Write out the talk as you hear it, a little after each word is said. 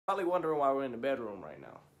Probably wondering why we're in the bedroom right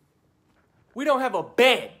now. We don't have a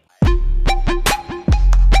bed.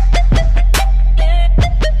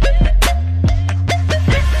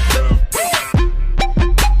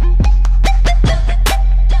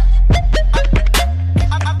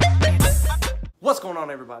 What's going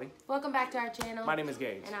on, everybody? Welcome back to our channel. My name is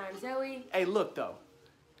Gage. And I'm Zoe. Hey, look though.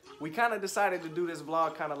 We kind of decided to do this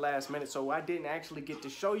vlog kind of last minute, so I didn't actually get to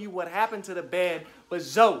show you what happened to the bed. But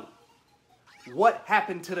Zoe, what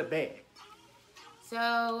happened to the bed?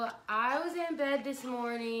 So, I was in bed this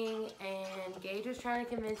morning, and Gage was trying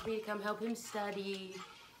to convince me to come help him study,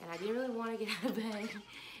 and I didn't really want to get out of bed.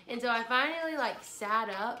 And so I finally,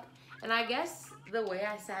 sat up, and I guess the way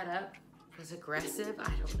I sat up was aggressive,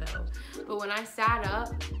 I don't know. But when I sat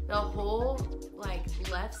up, the whole,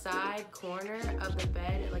 left side corner of the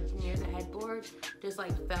bed, near the headboard, just,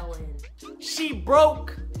 fell in. She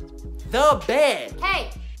broke the bed.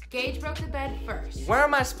 Hey! Gage broke the bed first. Where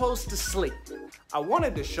am I supposed to sleep? I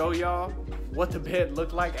wanted to show y'all what the bed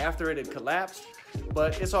looked like after it had collapsed,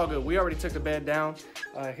 but it's all good. We already took the bed down.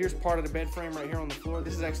 Here's part of the bed frame right here on the floor.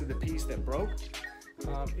 This is actually the piece that broke.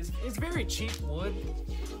 It's very cheap wood.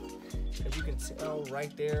 As you can tell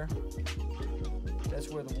right there, that's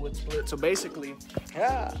where the wood split. So basically,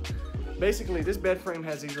 this bed frame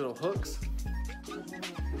has these little hooks,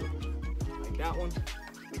 like that one.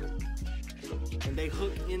 And they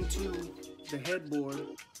hook into the headboard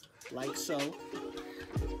like so.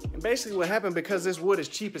 And basically what happened, because this wood is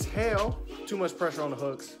cheap as hell, too much pressure on the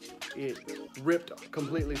hooks, it ripped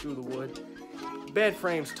completely through the wood. Bed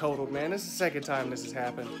frame's totaled, man. This is the second time this has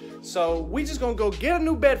happened. So we just gonna go get a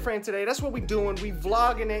new bed frame today. That's what we doing. We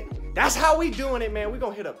vlogging it. That's how we doing it, man. We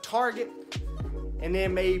gonna hit up Target and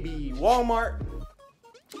then maybe Walmart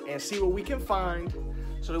and see what we can find,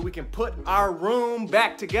 so that we can put our room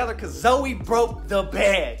back together, because Zoe broke the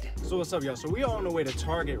bed. So what's up, y'all? So we are on the way to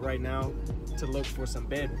Target right now to look for some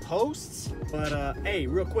bed posts. But hey,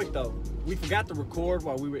 real quick though, we forgot to record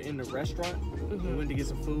while we were in the restaurant. We went to get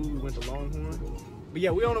some food, we went to Longhorn. But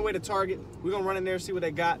yeah, we're on the way to Target. We're gonna run in there, see what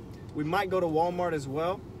they got. We might go to Walmart as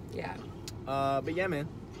well. Yeah. But yeah, man,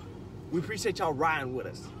 we appreciate y'all riding with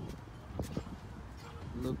us.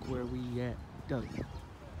 Look where we at, Doug.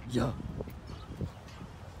 Yeah.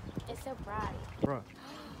 It's so bright. Bruh.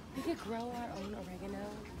 We could grow our own oregano.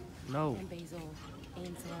 No. And basil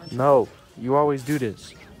and cilantro. No. You always do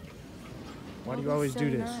this. Why do you always do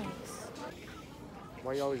this? Nice.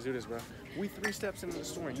 Why you always do this, bro? We 3 steps into the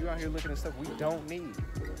store and you out here looking at stuff we don't need.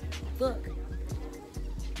 Look.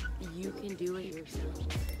 You can do it yourself.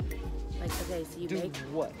 Okay, so you do make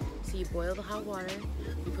what? So you boil the hot water,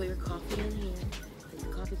 you put your coffee in here, the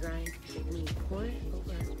coffee grind, and you pour it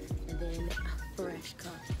over, and then a fresh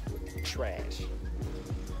cup. Trash.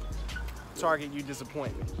 Target, you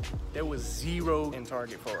disappoint me. There was 0 in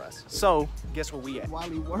Target for us. So, guess where we at?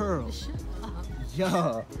 Wally World. Shut up.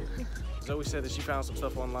 Yeah. Zoe said that she found some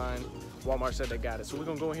stuff online. Walmart said they got it. So we're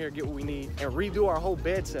gonna go in here, get what we need, and redo our whole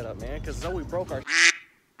bed setup, man, because Zoe broke our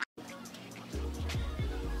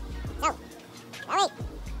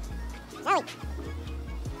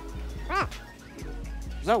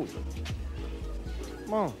Zoe.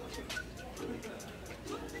 Come on.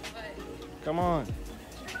 Come on.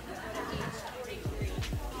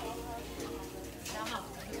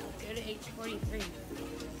 Go to age 43.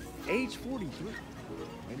 Age 43?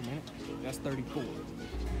 Wait a minute. That's 34.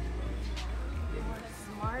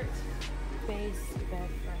 Smart base bed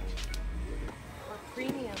frame. Or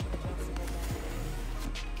premium adjustable bed.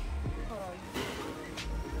 Hold on.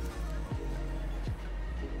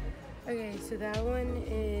 Okay, so that one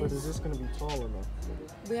is... But is this going to be tall enough?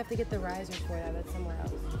 We have to get the risers for that. That's somewhere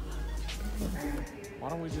else. Why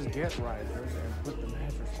don't we just get risers and put the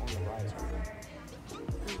mattress on the riser?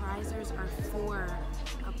 The risers are for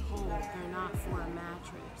a pole. They're not for a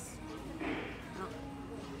mattress.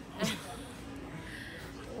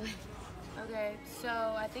 Okay,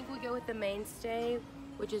 so I think we go with the mainstay,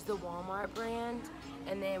 which is the Walmart brand,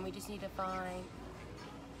 and then we just need to find...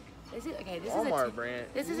 This is Walmart brand.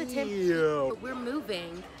 This is a temporary. We're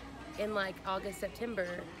moving in August, September,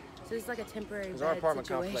 so this is a temporary bed our apartment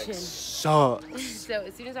situation. complex sucks. So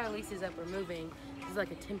as soon as our lease is up, we're moving. This is a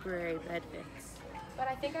temporary bed fix. But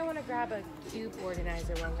I think I want to grab a cube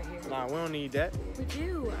organizer while we're here. Nah, we don't need that. We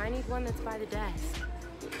do. I need one that's by the desk.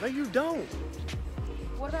 No, you don't.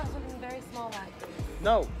 What about something very small like this?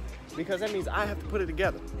 No, because that means I have to put it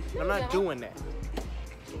together. No, I'm not doing that.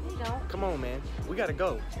 You don't. Come on, man. We gotta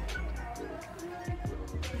go.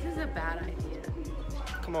 This is a bad idea.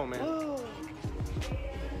 Come on, man.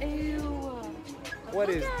 Ew. What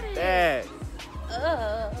Look is at that? It.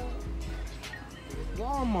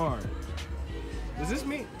 Walmart. Does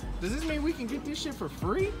this mean we can get this shit for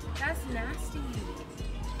free? That's nasty.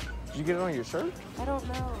 Did you get it on your shirt? I don't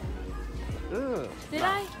know. Ugh. Did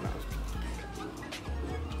I?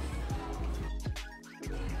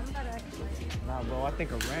 Nah, bro, I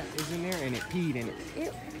think a rat is in there and it peed in it.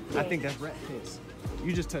 Ew. I think that's rat piss.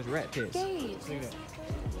 You just touched rat piss. Gage. Look at that.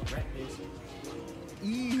 Rat piss.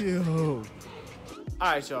 Ew.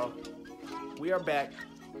 All right, y'all. We are back.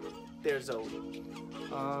 There's Zoe.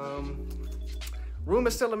 Room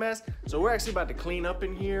is still a mess, so we're actually about to clean up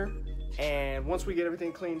in here. And once we get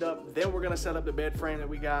everything cleaned up, then we're gonna set up the bed frame that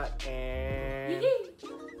we got, and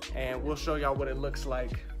we'll show y'all what it looks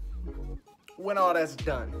like when all that's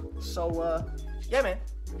done. So, yeah, man.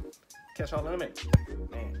 Catch y'all in a minute.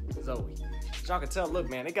 Man, Zoe. As y'all can tell, look,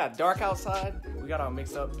 man, it got dark outside. We got all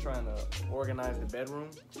mixed up trying to organize the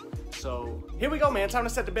bedroom. So, here we go, man. Time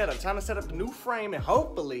to set the bed up. Time to set up the new frame, and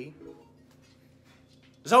hopefully,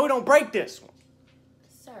 Zoe don't break this one.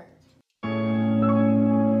 Sir.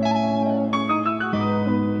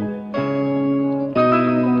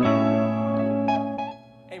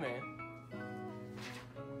 Hey, man.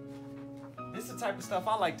 This is the type of stuff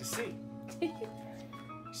I like to see.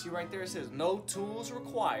 See right there, it says no tools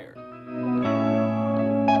required.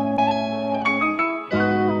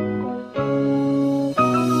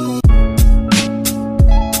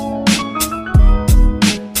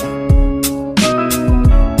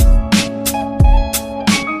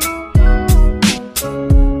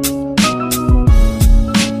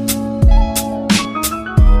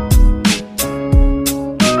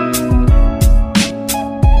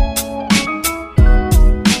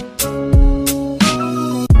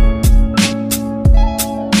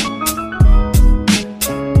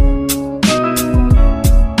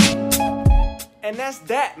 And that's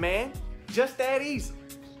that, man. Just that easy.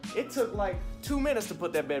 It took like 2 minutes to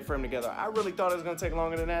put that bed frame together. I really thought it was gonna take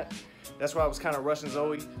longer than that. That's why I was kind of rushing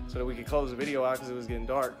Zoe so that we could close the video out because it was getting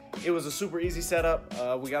dark. It was a super easy setup.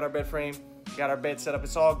 We got our bed frame, got our bed set up.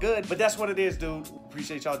 It's all good, but that's what it is, dude.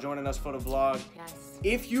 Appreciate y'all joining us for the vlog. Yes.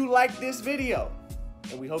 If you liked this video,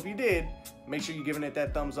 and we hope you did, make sure you're giving it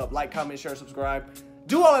that thumbs up. Like, comment, share, subscribe.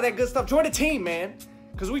 Do all of that good stuff. Join the team, man,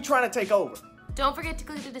 because we trying to take over. Don't forget to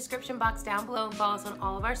click the description box down below and follow us on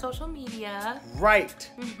all of our social media. Right.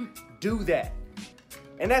 Do that.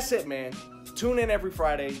 And that's it, man. Tune in every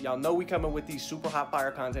Friday. Y'all know we coming with these super hot fire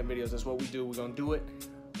content videos. That's what we do. We're going to do it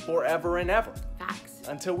forever and ever. Facts.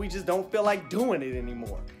 Until we just don't feel like doing it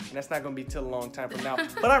anymore. And that's not going to be till a long time from now.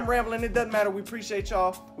 But I'm rambling. It doesn't matter. We appreciate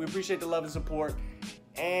y'all. We appreciate the love and support.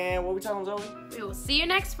 And what we telling Zoe? We will see you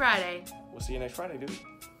next Friday. We'll see you next Friday, dude.